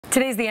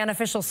Today's the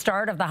unofficial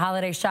start of the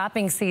holiday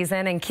shopping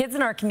season, and kids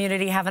in our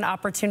community have an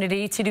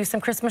opportunity to do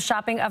some Christmas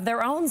shopping of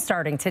their own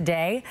starting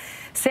today.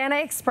 Santa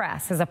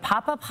Express is a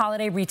pop-up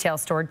holiday retail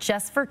store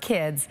just for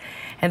kids,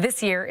 and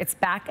this year it's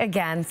back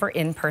again for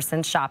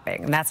in-person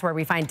shopping. And that's where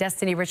we find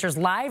Destiny Richards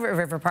live at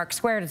River Park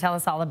Square to tell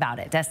us all about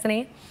it.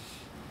 Destiny?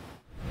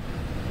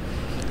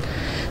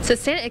 So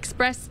Santa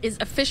Express is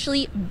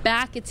officially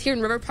back. It's here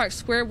in River Park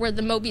Square where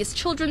the Mobius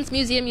Children's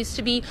Museum used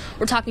to be.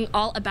 We're talking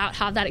all about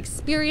how that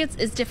experience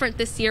is different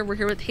this year. We're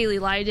here with Haley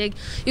Leidig.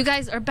 You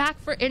guys are back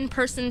for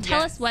in-person.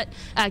 Tell us what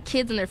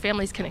kids and their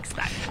families can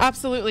expect.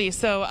 Absolutely.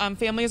 So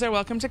families are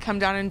welcome to come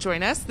down and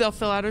join us. They'll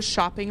fill out a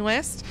shopping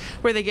list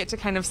where they get to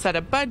kind of set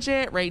a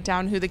budget, write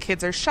down who the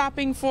kids are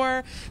shopping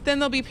for. Then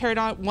they'll be paired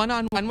on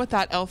one-on-one with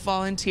that elf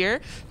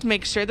volunteer to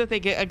make sure that they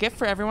get a gift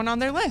for everyone on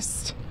their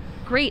list.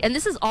 Great. And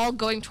this is all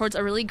going towards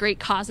a really great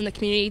cause in the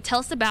community. Tell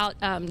us about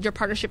your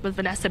partnership with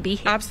Vanessa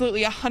Behan.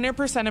 Absolutely.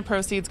 100% of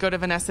proceeds go to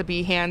Vanessa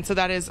Behan. So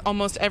that is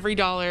almost every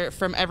dollar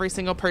from every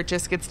single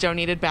purchase gets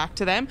donated back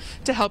to them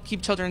to help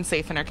keep children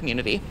safe in our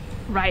community.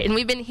 Right. And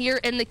we've been here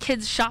in the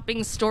kids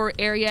shopping store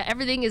area.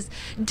 Everything is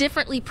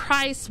differently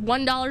priced,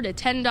 $1 to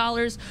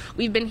 $10.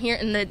 We've been here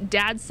in the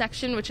dad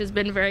section, which has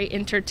been very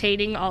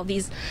entertaining. All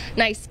these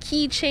nice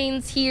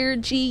keychains here,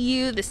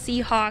 GU, the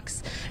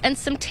Seahawks, and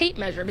some tape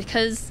measure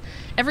because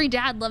every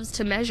dad loves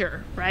to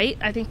measure, right?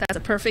 I think that's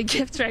a perfect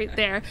gift right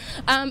there.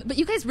 But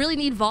you guys really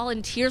need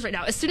volunteers right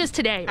now, as soon as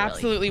today, really.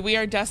 Absolutely. We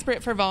are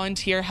desperate for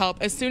volunteer help.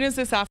 As soon as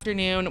this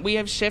afternoon, we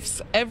have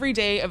shifts every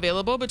day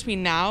available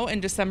between now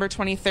and December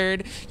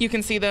 23rd. You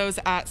can see those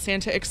at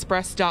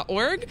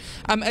santaexpress.org,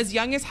 as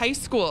young as high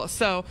school.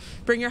 So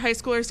bring your high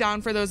schoolers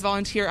down for those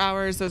volunteer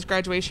hours, those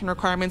graduation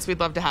requirements. We'd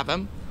love to have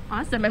them.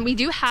 Awesome. And we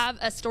do have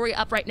a story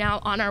up right now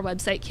on our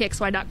website,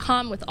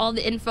 kxy.com, with all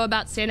the info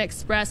about Santa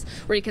Express,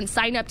 where you can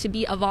sign up to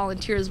be a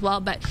volunteer as well.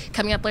 But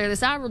coming up later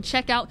this hour, we'll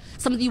check out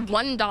some of the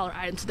 $1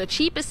 items, the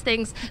cheapest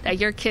things that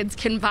your kids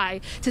can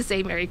buy to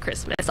say Merry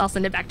Christmas. I'll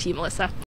send it back to you, Melissa.